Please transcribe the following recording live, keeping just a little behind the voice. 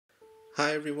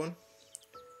Hi everyone,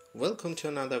 welcome to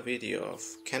another video of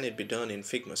Can It Be Done in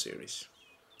Figma series.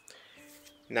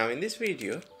 Now in this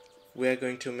video, we are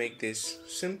going to make this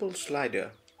simple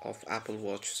slider of Apple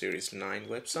Watch Series 9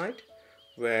 website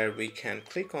where we can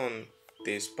click on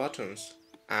these buttons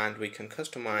and we can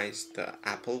customize the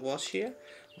Apple Watch here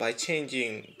by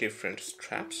changing different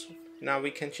straps. Now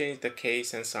we can change the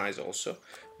case and size also,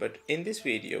 but in this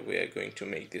video we are going to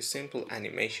make this simple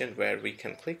animation where we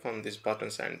can click on these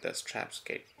buttons and the straps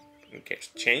gets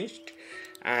changed,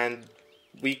 and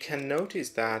we can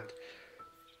notice that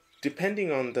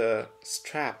depending on the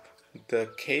strap the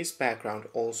case background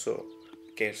also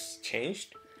gets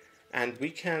changed, and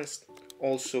we can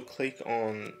also click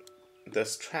on the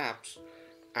straps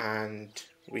and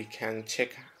we can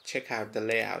check out the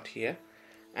layout here.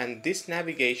 And this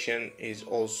navigation is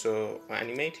also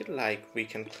animated, like we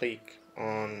can click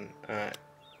on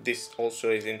this also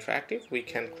is interactive. We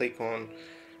can click on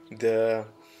the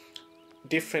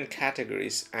different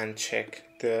categories and check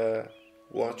the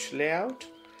watch layout.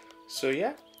 So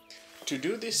yeah, to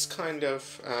do this kind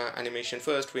of animation,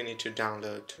 first we need to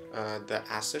download the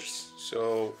assets.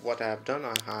 So what I have done,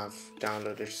 I have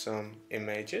downloaded some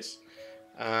images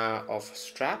of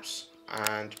straps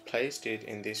and placed it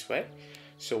in this way.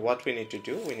 So what we need to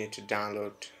do, we need to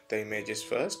download the images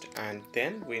first, and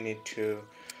then we need to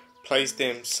place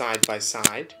them side by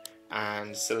side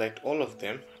and select all of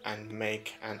them and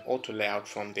make an auto layout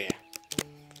from there,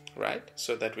 right?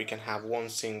 So that we can have one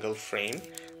single frame,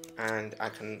 and I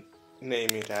can name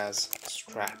it as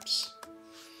straps.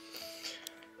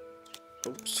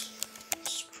 Oops,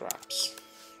 straps,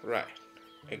 right,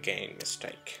 again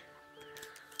mistake.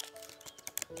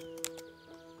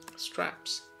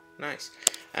 Straps, nice.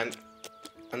 And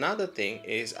another thing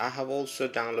is I have also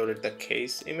downloaded the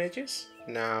case images.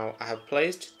 Now I have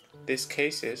placed these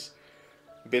cases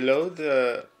below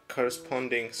the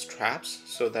corresponding straps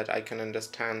so that I can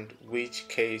understand which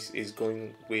case is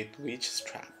going with which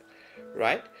strap,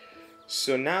 right?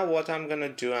 So now what I'm gonna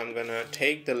do, I'm gonna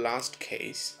take the last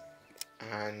case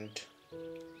and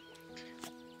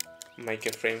make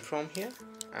a frame from here,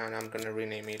 and I'm gonna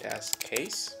rename it as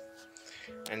case,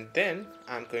 and then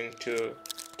I'm going to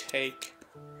take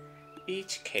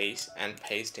each case and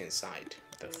paste inside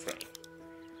the frame,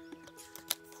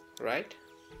 right?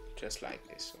 Just like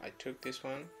this. I took this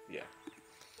one, yeah,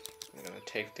 I'm gonna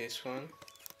take this one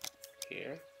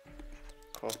here,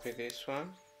 copy this one,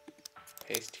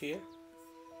 paste here,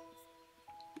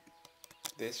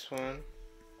 this one,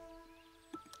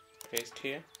 paste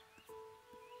here,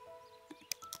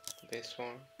 this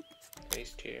one,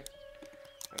 paste here,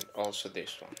 and also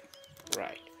this one.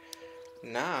 Right,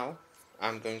 now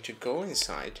I'm going to go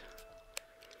inside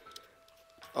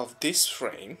of this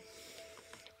frame,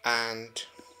 and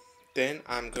then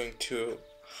I'm going to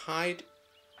hide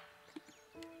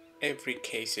every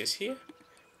cases here,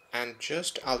 and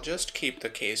I'll just keep the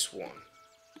case 1,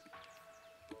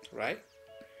 right?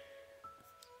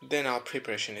 Then our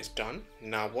preparation is done.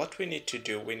 Now what we need to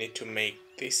do, we need to make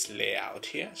this layout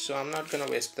here. So I'm not gonna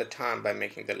waste the time by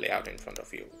making the layout in front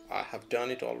of you. I have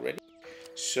done it already.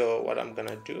 So what I'm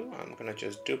gonna do, I'm gonna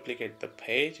just duplicate the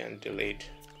page and delete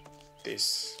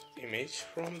this images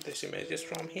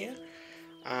from here,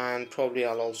 and probably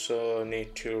I'll also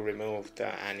need to remove the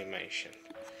animation,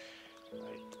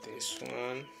 like this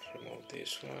one, remove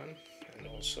this one, and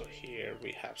also here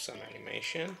we have some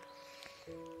animation.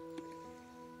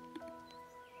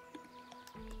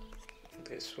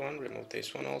 This one, remove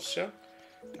this one also.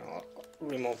 Now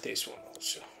remove this one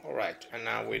also. Alright, and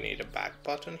now we need a back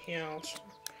button here also.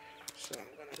 So I'm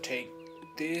gonna take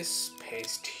this,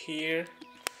 paste here,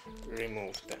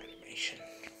 remove the animation.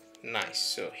 Nice.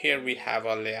 So here we have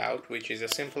our layout, which is a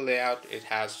simple layout. It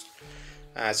has,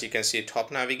 as you can see,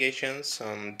 top navigation,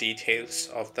 some details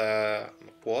of the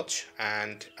watch,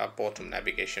 and a bottom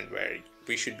navigation where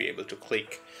we should be able to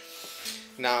click.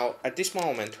 Now at this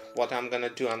moment what I'm gonna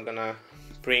do, I'm gonna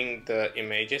bring the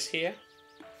images here,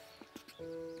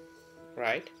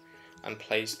 right, and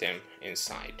place them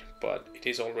inside, but it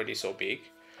is already so big.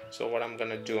 So what I'm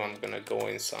gonna do, I'm gonna go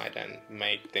inside and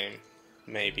make them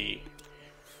maybe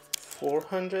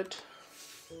 400,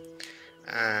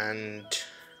 and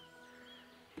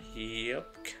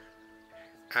yep,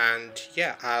 and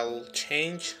yeah, I'll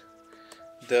change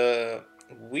the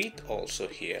width also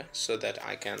here so that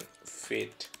I can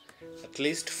fit at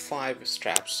least 5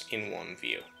 straps in one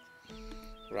view,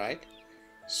 right?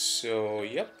 So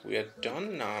yep, we are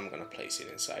done. Now I'm gonna place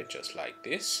it inside just like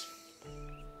this,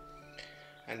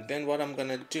 and then what I'm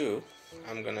gonna do,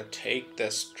 I'm gonna take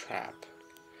the strap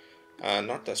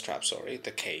not the strap, sorry,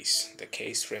 the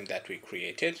case frame that we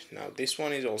created. Now this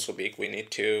one is also big, we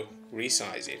need to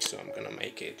resize it, so I'm gonna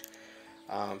make it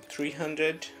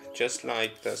 300 just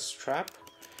like the strap,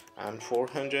 and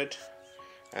 400,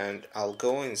 and I'll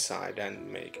go inside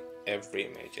and make every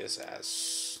images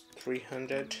as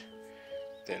 300.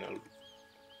 Then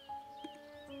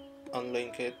I'll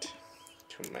unlink it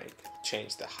to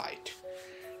change the height,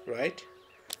 right?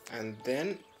 And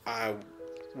then I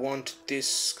want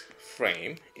this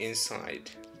frame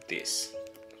inside this,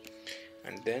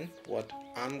 and then what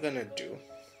I'm gonna do,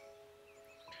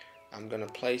 I'm gonna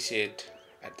place it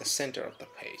at the center of the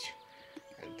page,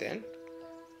 and then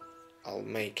I'll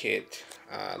make it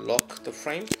lock the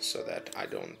frame so that I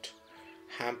don't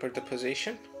hamper the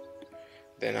position.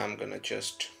 Then I'm gonna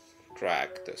just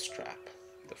drag the strap,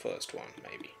 the first one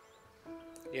maybe,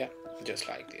 yeah, just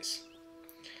like this.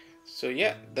 So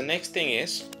yeah, the next thing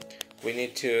is we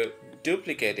need to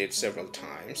duplicate it several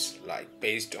times, like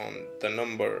based on the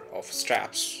number of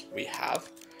straps we have.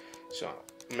 So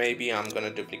maybe I'm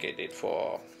gonna duplicate it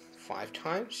for 5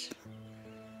 times,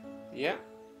 yeah,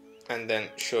 and then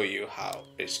show you how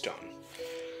it's done,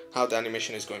 how the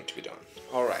animation is going to be done.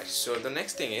 Alright, so the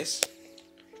next thing is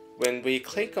when we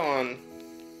click on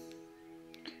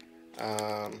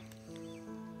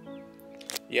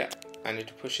yeah, I need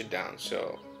to push it down.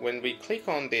 So when we click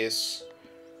on this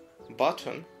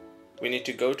button, we need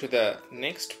to go to the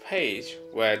next page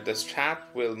where the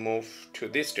strap will move to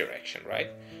this direction, right?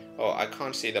 Oh, I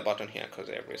can't see the button here because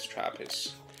every strap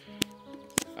is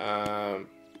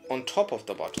on top of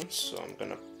the button, so I'm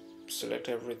gonna select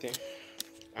everything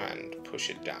and push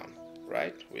it down,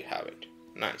 right? We have it.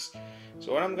 Nice.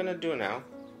 So what I'm gonna do now,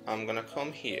 I'm gonna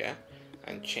come here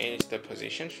and change the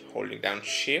position, holding down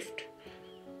shift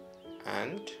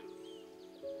and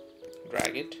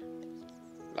drag it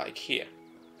like here.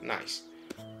 Nice.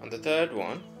 On the third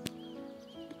one,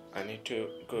 I need to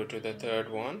go to the third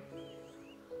one,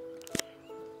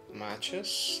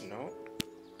 matches, no,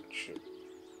 it should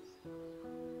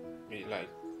be like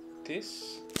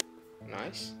this.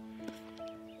 Nice.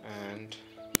 And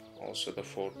also the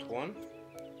fourth one,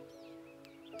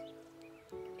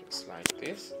 just like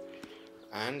this,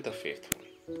 and the fifth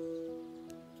one,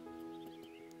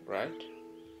 right?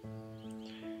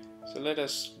 So let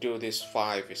us do this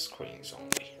 5 screens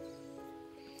only.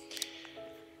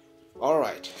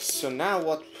 Alright, so now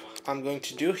what I'm going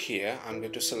to do here, I'm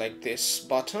going to select this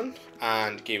button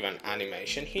and give an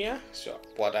animation here. So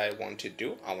what I want to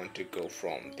do, I want to go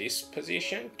from this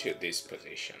position to this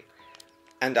position,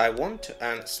 and I want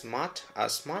a smart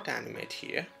animate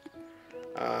here,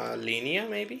 linear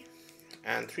maybe,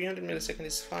 and 300 milliseconds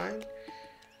is fine.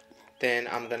 Then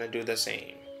I'm gonna do the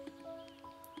same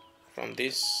from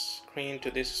this screen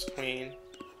to this screen.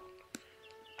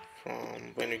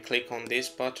 From when we click on this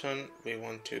button, we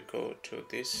want to go to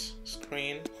this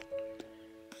screen.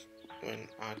 When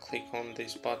I click on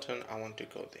this button, I want to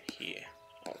go to here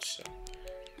also.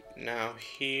 Now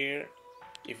here,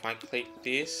 if I click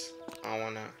this, I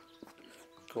wanna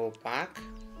go back.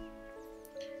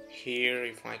 Here,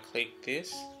 if I click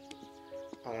this,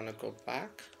 I wanna go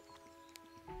back.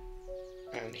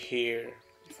 And here,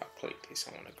 if I click this,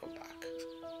 I wanna go back.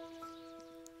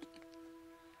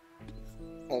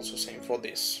 Also same for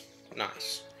this.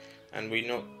 Nice. And we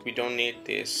don't need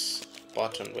this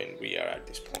button when we are at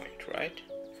this point, right?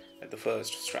 At the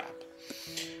first strap.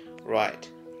 Right.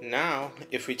 Now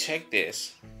if we check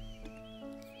this,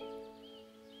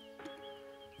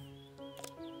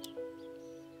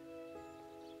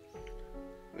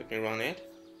 let me run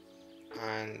it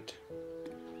and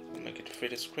I'll make it a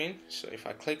fit screen. So if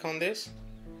I click on this,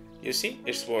 you see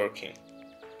it's working.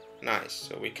 Nice.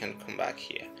 So we can come back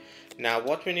here. Now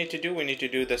what we need to do, we need to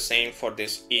do the same for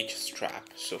this each strap.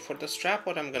 So for the strap,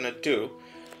 what I'm gonna do,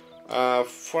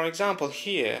 for example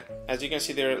here, as you can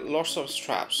see there are lots of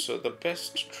straps, so the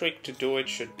best trick to do it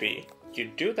should be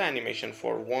you do the animation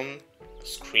for one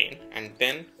screen and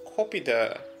then copy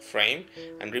the frame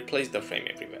and replace the frame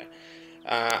everywhere.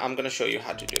 I'm gonna show you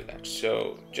how to do that.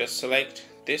 So just select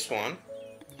this one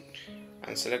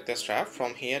and select the strap.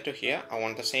 From here to here, I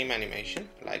want the same animation,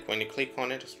 like when you click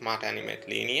on it, smart animate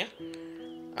linear,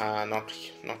 not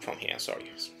from here, sorry,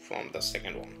 from the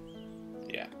second one.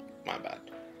 Yeah, my bad.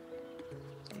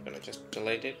 I'm gonna just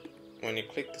delete it. When you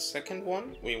click the second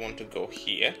one, we want to go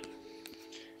here,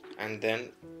 and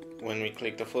then when we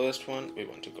click the first one, we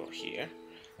want to go here.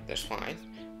 That's fine.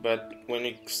 But when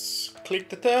we click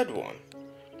the third one,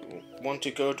 we want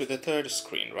to go to the third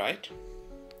screen, right?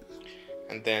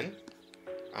 And then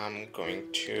I'm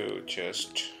going to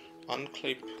just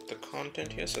unclip the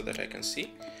content here so that I can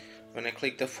see. When I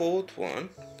click the fourth one,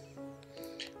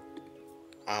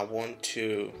 I want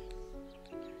to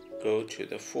go to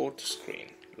the fourth screen,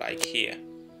 like here.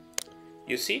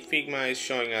 You see Figma is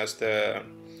showing us the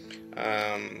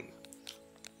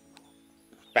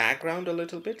background a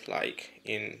little bit, like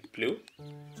in blue,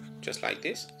 just like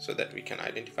this, so that we can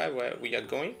identify where we are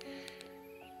going.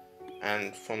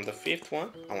 And from the fifth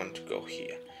one, I want to go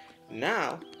here.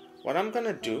 Now, what I'm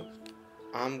gonna do,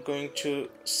 I'm going to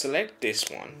select this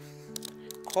one,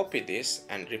 copy this,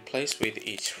 and replace with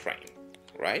each frame,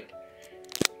 right?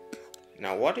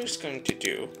 Now, what it's going to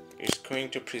do is going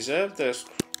to preserve the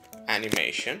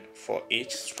animation for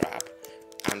each strap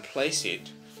and place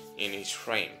it in each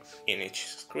frame, in each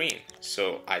screen.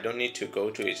 So I don't need to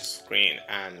go to each screen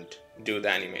and do the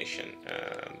animation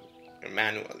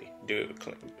manually,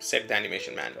 set the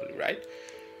animation manually, right?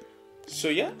 So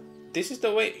yeah, this is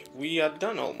the way we are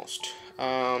done almost.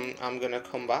 I'm gonna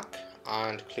come back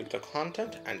and click the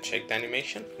content and check the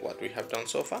animation, what we have done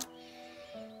so far.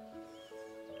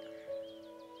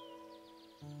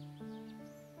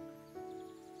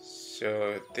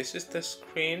 So this is the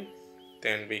screen.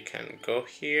 Then we can go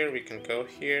here, we can go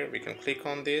here, we can click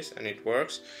on this and it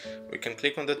works. We can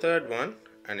click on the third one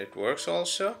and it works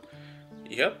also.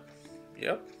 Yep,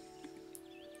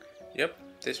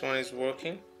 this one is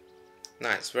working.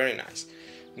 Nice, very nice.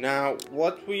 Now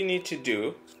what we need to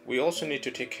do, we also need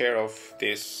to take care of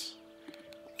this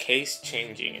case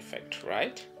changing effect,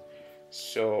 right?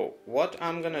 So what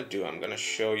I'm gonna do, I'm gonna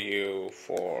show you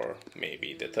for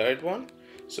maybe the third one.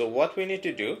 So what we need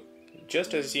to do,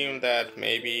 just assume that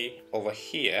maybe over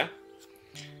here,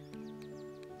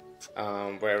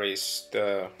 where is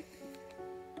the,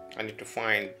 I need to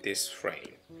find this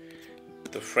frame,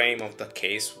 the frame of the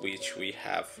case which we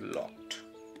have locked.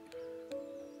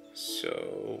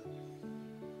 So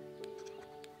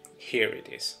here it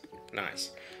is.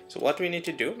 Nice. So what we need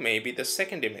to do, maybe the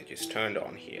second image is turned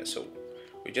on here, so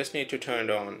we just need to turn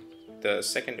on the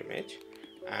second image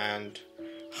and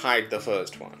hide the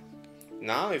first one.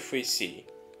 Now if we see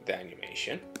the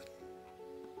animation,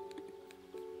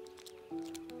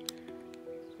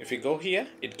 if we go here,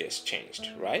 it gets changed,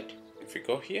 right? If we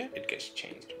go here, it gets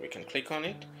changed. We can click on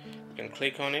it, we can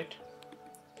click on it,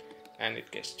 and it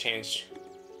gets changed,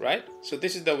 right? So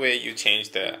this is the way you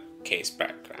change the case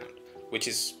background, which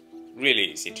is really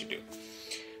easy to do.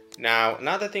 Now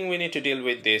another thing, we need to deal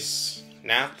with this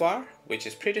nav bar, which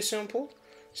is pretty simple.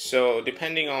 So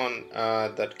depending on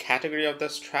the category of the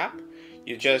strap,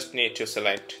 you just need to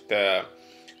select the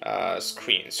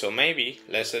screen. So maybe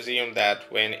let's assume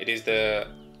that when it is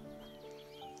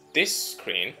this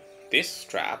screen, this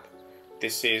strap,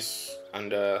 this is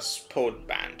under sport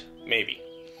band, maybe.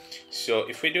 So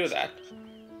if we do that,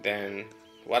 then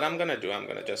what I'm gonna do, I'm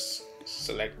gonna just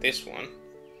select this one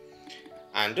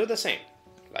and do the same,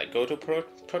 like go to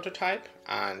prototype,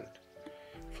 and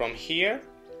from here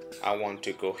I want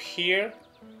to go here,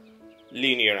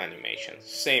 linear animation,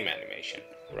 same animation,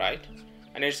 right?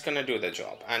 And it's gonna do the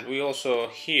job. And we also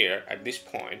here at this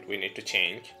point we need to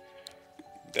change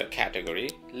the category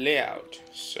layout.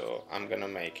 So I'm gonna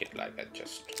make it like I'm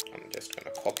just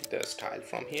gonna copy the style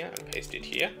from here and paste it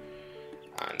here,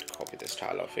 and copy the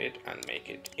style of it and make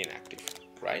it inactive,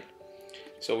 right?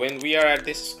 So when we are at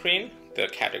this screen, the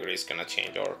category is gonna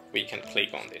change, or we can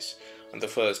click on this on the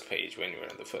first page when we're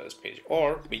on the first page,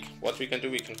 or what we can do,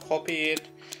 we can copy it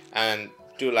and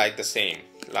do like the same,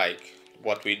 like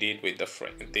what we did with the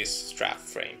frame, this strap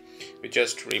frame. We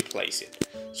just replace it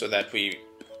so that we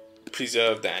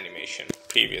preserve the animation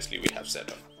previously we have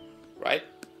set up, right?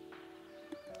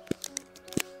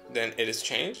 Then it is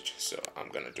changed, so I'm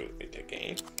gonna do it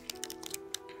again,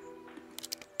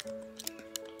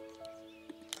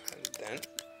 and then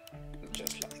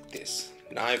just like this.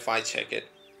 Now if I check it,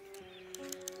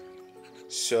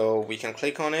 so we can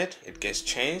click on it, it gets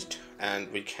changed, and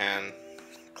we can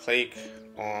click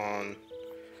on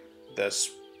the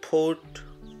sport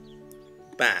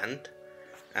band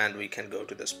and we can go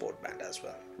to the sport band as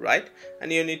well, right?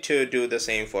 And you need to do the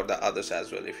same for the others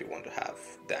as well if you want to have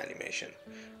the animation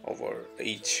over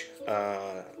each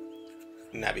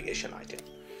navigation item,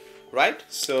 right?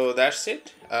 So that's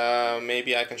it.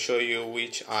 Maybe I can show you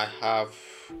which I have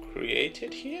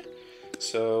created here.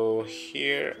 So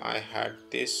here I had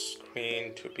this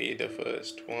screen to be the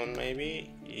first one,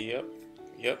 maybe.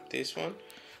 Yep, this one.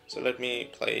 So let me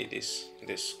play this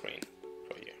screen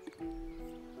for you.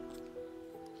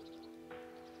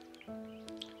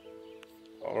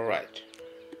 All right.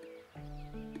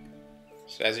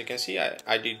 So as you can see,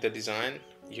 I did the design.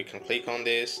 You can click on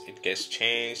this, it gets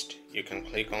changed. You can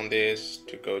click on this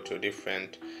to go to a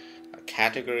different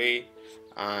category,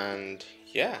 and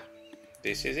yeah,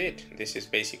 this is it. This is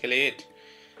basically it.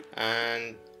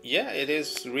 And yeah, it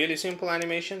is really simple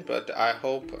animation, but I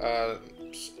hope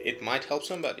it might help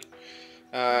somebody.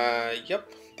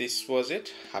 Yep, this was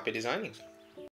it. Happy designing.